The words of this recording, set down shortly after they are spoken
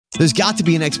There's got to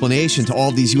be an explanation to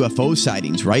all these UFO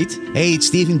sightings, right? Hey, it's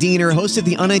Stephen Diener, host of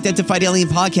the Unidentified Alien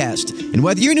Podcast. And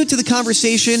whether you're new to the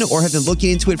conversation or have been looking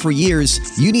into it for years,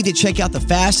 you need to check out the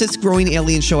fastest growing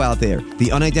alien show out there,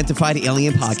 the Unidentified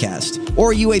Alien Podcast,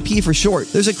 or UAP for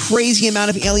short. There's a crazy amount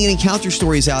of alien encounter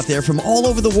stories out there from all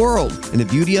over the world. And the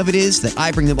beauty of it is that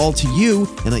I bring them all to you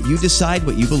and let you decide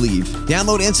what you believe.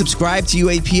 Download and subscribe to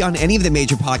UAP on any of the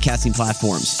major podcasting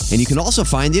platforms. And you can also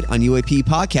find it on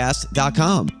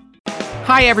UAPpodcast.com.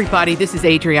 Hi, everybody. This is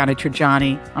Adriana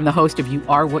Trajani. I'm the host of You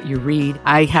Are What You Read.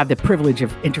 I have the privilege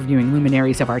of interviewing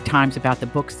luminaries of our times about the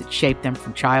books that shaped them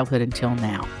from childhood until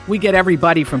now. We get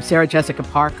everybody from Sarah Jessica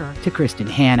Parker to Kristen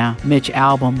Hanna, Mitch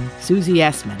Albom, Susie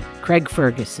Essman, Craig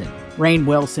Ferguson, Rainn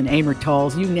Wilson, Amor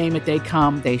Tolls, you name it, they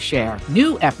come, they share.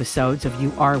 New episodes of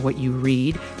You Are What You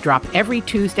Read drop every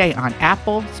Tuesday on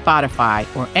Apple,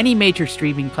 Spotify, or any major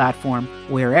streaming platform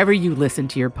wherever you listen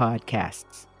to your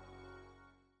podcasts.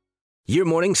 Your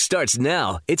morning starts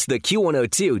now. It's the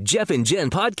Q102 Jeff and Jen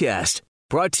podcast,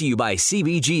 brought to you by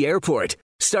CBG Airport.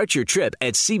 Start your trip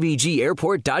at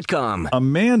CBGAirport.com.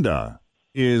 Amanda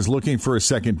is looking for a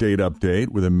second date update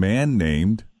with a man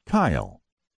named Kyle.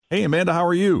 Hey, Amanda, how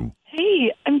are you?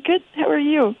 Hey, I'm good. How are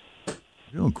you?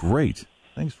 Doing great.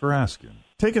 Thanks for asking.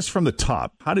 Take us from the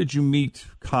top. How did you meet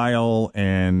Kyle,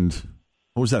 and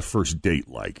what was that first date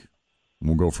like? And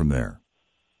we'll go from there.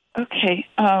 Okay.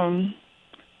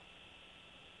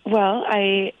 Well,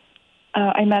 I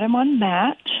met him on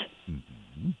Match,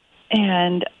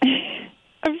 and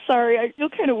I'm sorry, I feel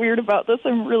kind of weird about this.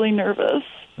 I'm really nervous.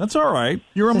 That's all right.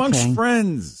 You're amongst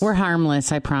friends. We're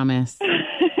harmless, I promise.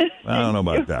 I don't know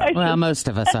about that. Well, most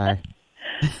of us are.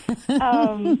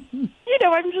 I'm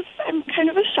kind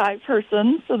of a shy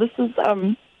person, so this is, I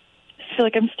feel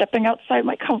like I'm stepping outside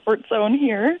my comfort zone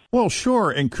here. Well,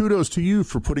 sure, and kudos to you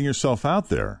for putting yourself out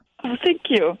there. Oh, thank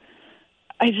you.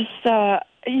 I just,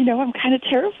 I'm kind of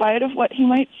terrified of what he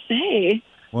might say.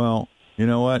 Well, you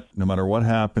know what? No matter what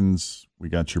happens, we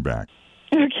got your back.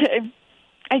 Okay.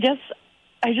 I guess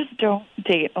I just don't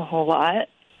date a whole lot.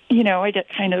 I get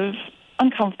kind of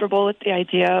uncomfortable with the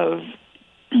idea of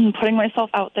putting myself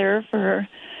out there for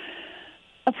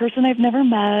a person I've never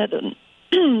met. And,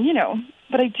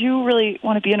 but I do really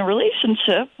want to be in a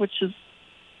relationship, which is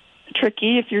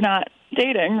tricky if you're not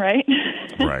dating, right?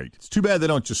 Right. It's too bad they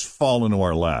don't just fall into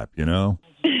our lap,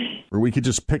 Where we could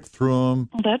just pick through them.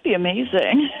 Well, that'd be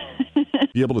amazing.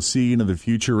 Be able to see into the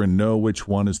future and know which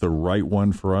one is the right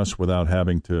one for us without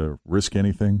having to risk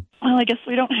anything. Well, I guess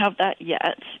we don't have that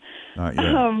yet. Not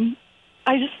yet.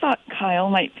 I just thought Kyle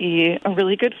might be a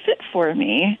really good fit for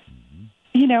me.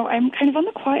 I'm kind of on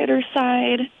the quieter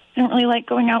side. I don't really like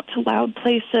going out to loud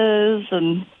places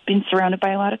and being surrounded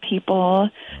by a lot of people.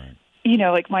 Right.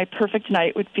 Like my perfect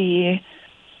night would be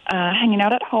hanging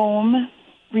out at home,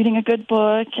 reading a good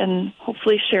book, and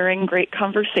hopefully sharing great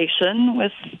conversation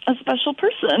with a special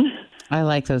person. I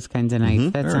like those kinds of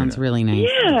nights. That sounds really nice.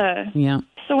 Yeah.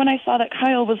 So when I saw that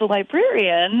Kyle was a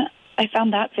librarian, I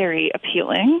found that very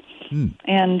appealing.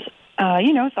 And,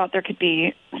 thought there could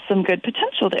be some good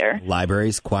potential there.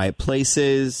 Libraries, quiet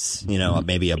places,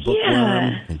 maybe a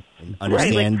bookworm.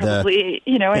 Understand probably,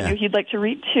 I knew he'd like to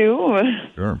read too.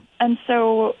 Sure. And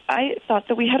so I thought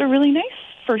that we had a really nice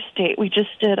first date. We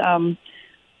just did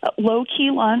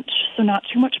low-key lunch, so not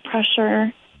too much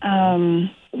pressure.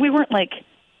 We weren't,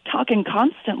 talking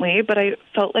constantly, but I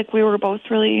felt like we were both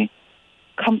really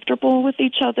comfortable with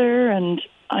each other, and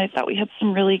I thought we had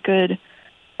some really good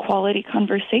quality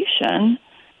conversation.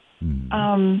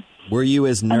 Were you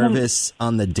as nervous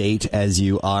on the date as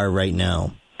you are right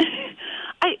now?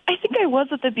 I think I was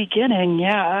at the beginning,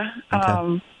 yeah.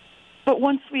 Okay. But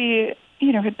once we,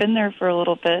 had been there for a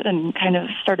little bit and kind of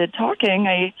started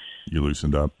talking, You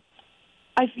loosened up?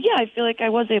 I feel like I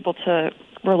was able to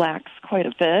relax quite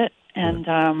a bit,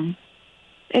 and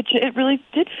it really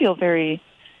did feel very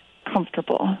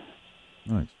comfortable.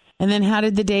 Nice. And then how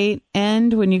did the date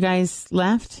end when you guys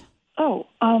left? Oh,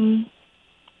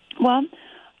 well,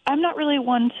 I'm not really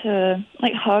one to,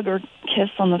 hug or kiss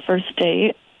on the first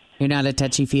date. You're not a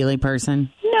touchy-feely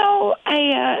person? No,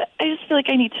 I just feel like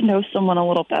I need to know someone a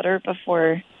little better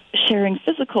before sharing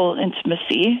physical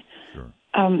intimacy. Sure.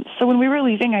 So when we were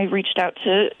leaving, I reached out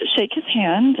to shake his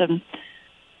hand, and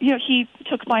he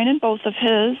took mine in both of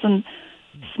his and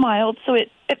smiled, so it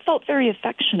felt very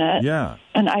affectionate. Yeah.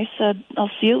 And I said,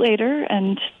 "I'll see you later,"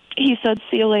 and he said,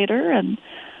 "See you later," and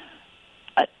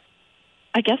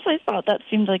I guess I thought that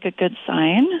seemed like a good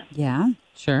sign. Yeah,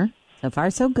 sure. So far,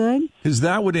 so good. Because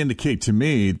that would indicate to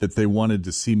me that they wanted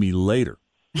to see me later.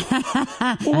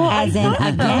 As in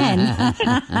again.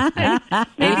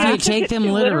 If you take them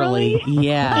literally.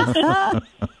 Yes.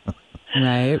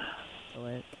 Right.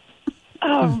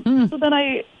 So then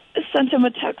I sent him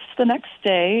a text the next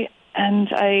day, and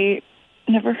I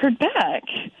never heard back.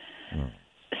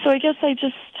 So I guess I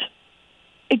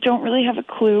don't really have a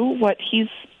clue what he's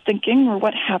thinking or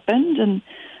what happened, and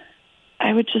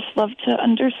I would just love to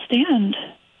understand.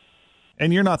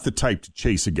 And you're not the type to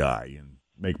chase a guy and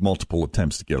make multiple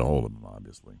attempts to get a hold of him,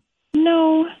 obviously.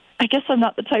 No, I guess I'm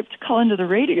not the type to call into the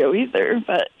radio either,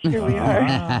 but here we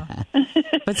are.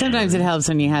 But sometimes it helps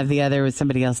when you have the other with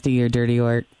somebody else do your dirty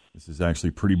work. This is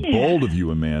actually pretty bold of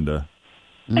you, Amanda.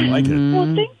 I like it.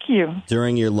 Well, thank you.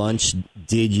 During your lunch,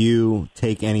 did you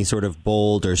take any sort of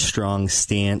bold or strong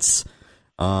stance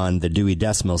on the Dewey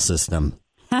Decimal System?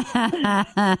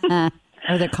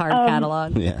 Or the card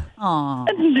catalog? Yeah. Aw.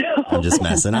 No. I'm just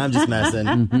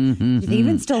messing. Do they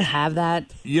even still have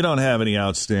that? You don't have any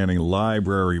outstanding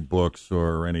library books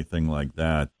or anything like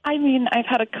that. I mean, I've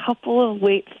had a couple of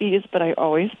late fees, but I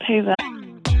always pay them.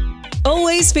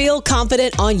 Always feel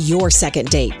confident on your second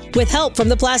date. With help from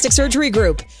the Plastic Surgery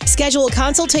Group. Schedule a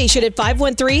consultation at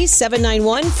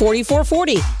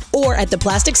 513-791-4440 or at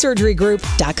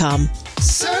theplasticsurgerygroup.com.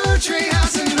 Surgery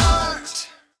has an art.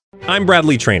 I'm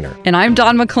Bradley Trainer. And I'm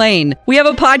Don McClain. We have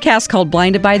a podcast called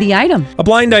Blinded by the Item. A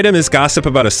blind item is gossip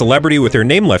about a celebrity with their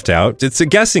name left out. It's a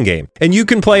guessing game, and you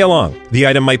can play along. The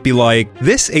item might be like,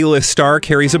 this A-list star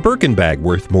carries a Birkin bag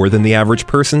worth more than the average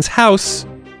person's house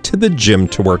to the gym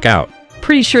to work out.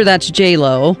 Pretty sure that's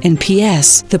J-Lo. And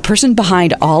P.S. the person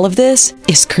behind all of this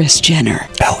is Kris Jenner,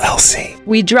 LLC.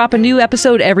 We drop a new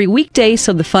episode every weekday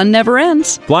so the fun never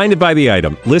ends. Blinded by the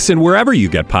Item. Listen wherever you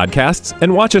get podcasts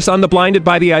and watch us on the Blinded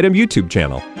by the Item YouTube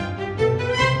channel.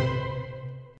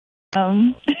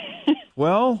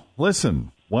 Well,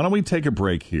 listen, why don't we take a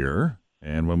break here,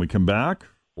 and when we come back,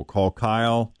 we'll call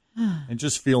Kyle and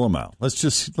just feel him out. Let's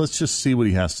just see what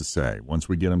he has to say. Once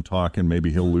we get him talking, maybe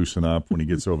he'll loosen up when he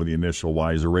gets over the initial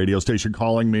why is a radio station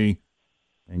calling me,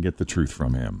 and get the truth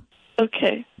from him.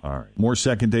 Okay. All right. More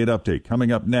second date update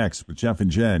coming up next with Jeff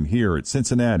and Jen here at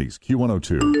Cincinnati's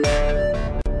Q102.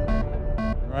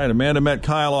 All right, Amanda met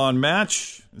Kyle on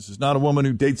Match. This is not a woman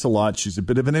who dates a lot. She's a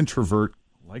bit of an introvert,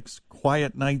 likes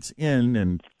quiet nights in,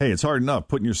 and hey, it's hard enough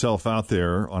putting yourself out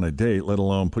there on a date, let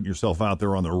alone putting yourself out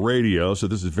there on the radio. So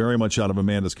this is very much out of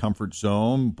Amanda's comfort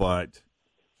zone, but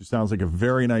she sounds like a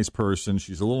very nice person.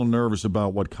 She's a little nervous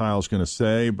about what Kyle's going to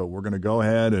say, but we're going to go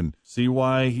ahead and see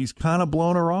why he's kind of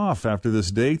blown her off after this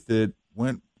date that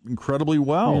went incredibly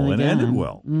well Really and good. ended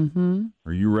well. Mm-hmm.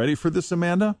 Are you ready for this,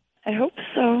 Amanda? I hope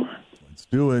so. Let's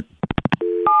do it.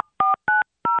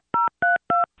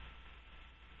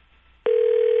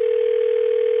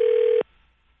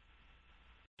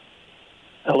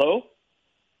 Hello?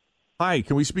 Hi,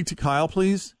 can we speak to Kyle,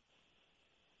 please?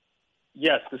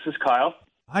 Yes, this is Kyle.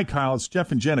 Hi, Kyle. It's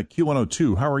Jeff and Jen at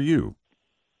Q102. How are you?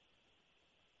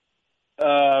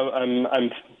 I'm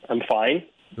fine.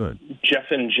 Good. Jeff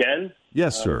and Jen?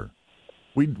 Yes, sir.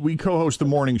 We co-host the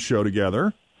morning show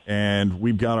together, and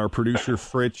we've got our producer,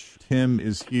 Fritch. Tim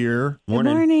is here. Good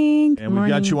morning. And we've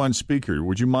got you on speaker.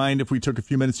 Would you mind if we took a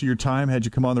few minutes of your time, had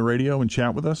you come on the radio and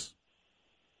chat with us?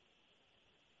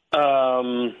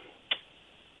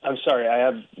 I'm sorry. I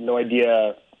have no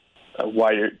idea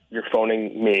why you're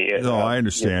phoning me. No, I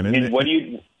understand. What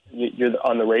do you're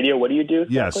on the radio? What do you do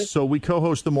exactly? Yes, so we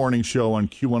co-host the morning show on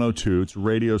Q102. It's a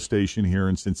radio station here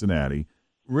in Cincinnati.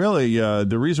 Really,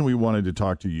 the reason we wanted to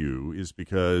talk to you is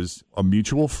because a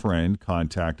mutual friend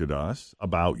contacted us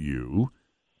about you.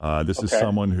 This is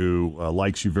someone who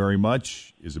likes you very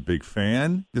much, is a big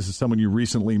fan. This is someone you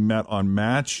recently met on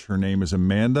Match. Her name is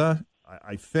Amanda.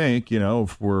 I think,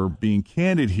 if we're being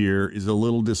candid here, is a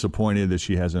little disappointed that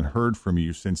she hasn't heard from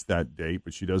you since that date,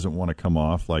 but she doesn't want to come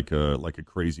off like a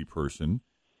crazy person.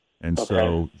 And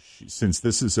so since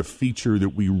this is a feature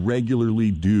that we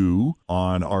regularly do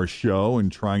on our show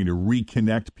and trying to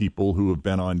reconnect people who have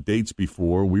been on dates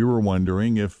before, we were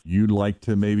wondering if you'd like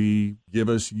to maybe give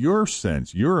us your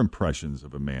sense, your impressions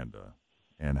of Amanda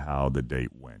and how the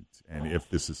date went, and if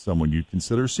this is someone you'd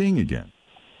consider seeing again.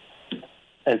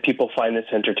 And people find this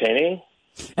entertaining?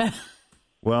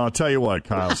 Well, I'll tell you what,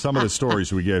 Kyle, some of the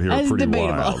stories we get here are pretty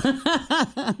wild.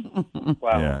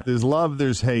 Wow. Yeah. There's love,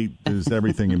 there's hate, there's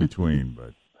everything in between.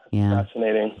 But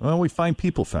Fascinating. Well, we find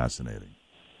people fascinating.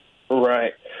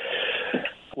 Right.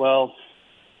 Well,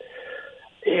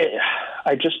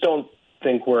 I just don't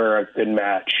think we're a good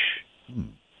match.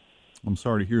 I'm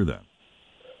sorry to hear that.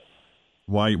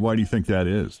 Why do you think that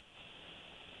is?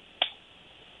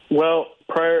 Well,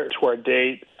 prior to our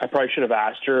date, I probably should have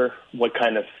asked her what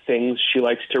kind of things she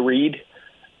likes to read.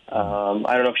 I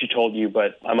don't know if she told you,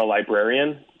 but I'm a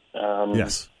librarian.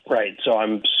 Yes. Right. So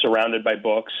I'm surrounded by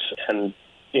books. And,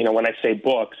 when I say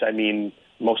books, I mean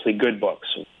mostly good books,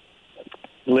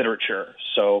 literature.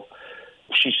 So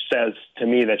she says to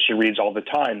me that she reads all the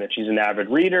time, that she's an avid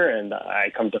reader. And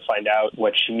I come to find out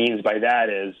what she means by that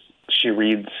is she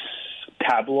reads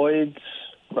tabloids,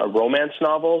 romance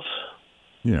novels.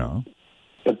 Yeah.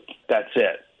 But that's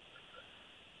it.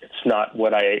 It's not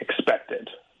what I expected.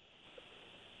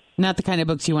 Not the kind of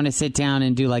books you want to sit down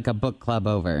and do like a book club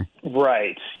over.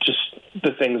 Right. Just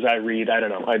the things I read, I don't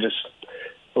know.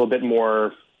 A little bit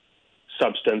more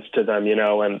substance to them,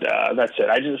 and that's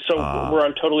it. We're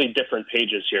on totally different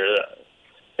pages here.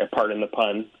 Pardon the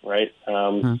pun, right?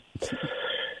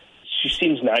 She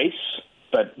seems nice,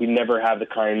 but we never have the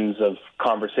kinds of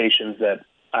conversations that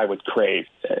I would crave.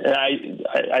 And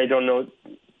I don't know.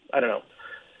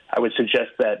 I would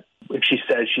suggest that if she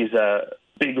says she's a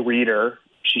big reader,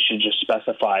 she should just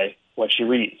specify what she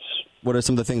reads. What are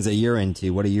some of the things that you're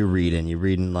into? What are you reading? You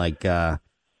reading like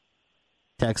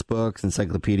textbooks,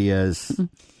 encyclopedias,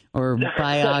 or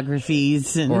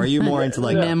biographies, or are you more into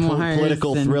like memoirs,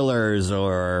 political thrillers?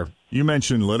 Or you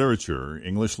mentioned literature,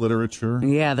 English literature.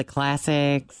 Yeah, the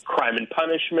classics, Crime and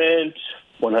Punishment,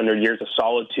 100 Years of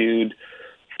Solitude,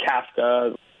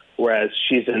 Kafka. Whereas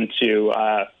she's into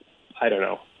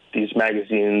these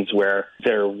magazines where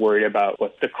they're worried about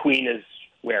what the Queen is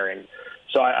wearing.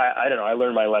 So I don't know. I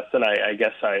learned my lesson. I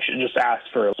guess I should just ask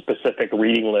for specific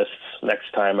reading lists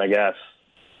next time, I guess.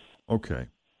 Okay.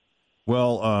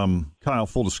 Well, Kyle,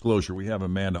 full disclosure, we have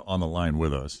Amanda on the line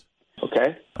with us.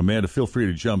 Okay. Amanda, feel free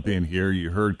to jump in here.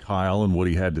 You heard Kyle and what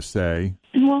he had to say.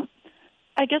 Well,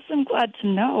 I guess I'm glad to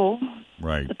know.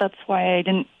 Right. But that's why I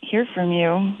didn't hear from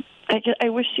you. I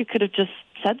wish you could have just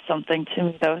said something to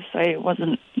me, though, so I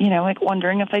wasn't,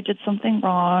 wondering if I did something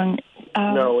wrong.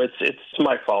 No, it's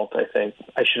my fault, I think.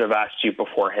 I should have asked you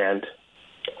beforehand.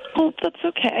 Well, that's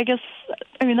okay. I guess,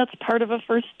 that's part of a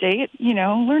first date,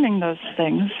 learning those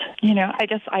things. I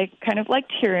guess I kind of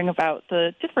liked hearing about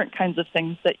the different kinds of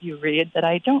things that you read that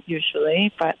I don't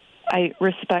usually, but I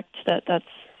respect that that's...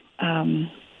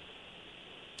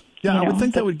 Yeah, I would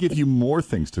think that would give you more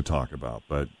things to talk about,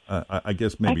 but I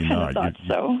guess maybe not. I thought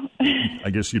so.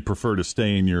 I guess you'd prefer to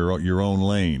stay in your own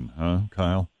lane, huh,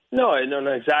 Kyle? No,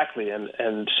 exactly, and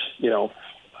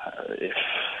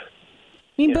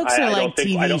if books are like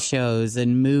TV shows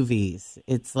and movies.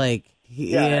 It's like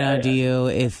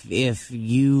if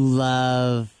you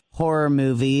love horror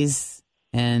movies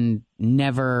and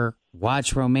never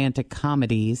watch romantic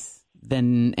comedies,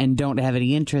 and don't have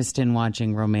any interest in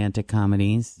watching romantic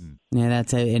comedies.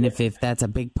 If that's a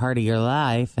big part of your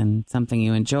life and something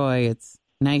you enjoy, it's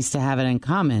nice to have it in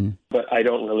common. But I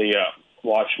don't really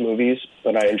watch movies,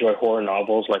 but I enjoy horror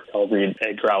novels. Like I'll read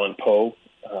Edgar Allan Poe,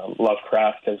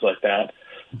 Lovecraft, things like that.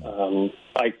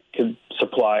 I could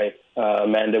supply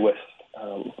Amanda with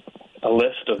a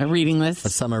list of... A reading list? A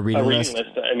summer reading list?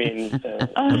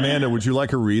 Amanda, would you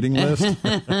like a reading list?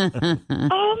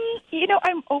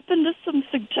 I'm open to some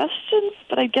suggestions,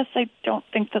 but I guess I don't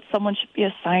think that someone should be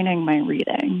assigning my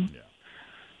reading. Yeah.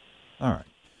 All right.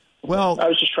 Well... I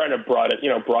was just trying to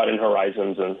broaden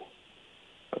horizons, and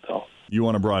that's all. You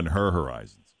want to broaden her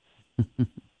horizons?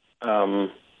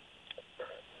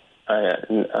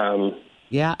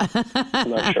 Yeah. I'm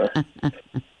not sure.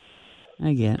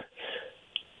 I get.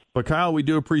 But Kyle, we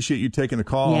do appreciate you taking the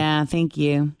call. Yeah, thank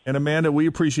you. And Amanda, we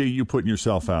appreciate you putting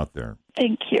yourself out there.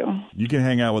 Thank you. You can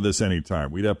hang out with us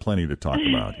anytime. We'd have plenty to talk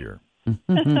about here.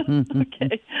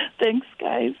 Okay. Thanks,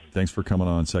 guys. Thanks for coming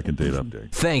on Second Date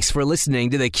Update. Thanks for listening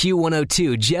to the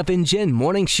Q102 Jeff and Jen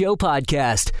Morning Show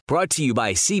podcast, brought to you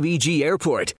by CBG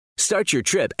Airport. Start your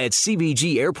trip at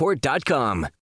CBGAirport.com.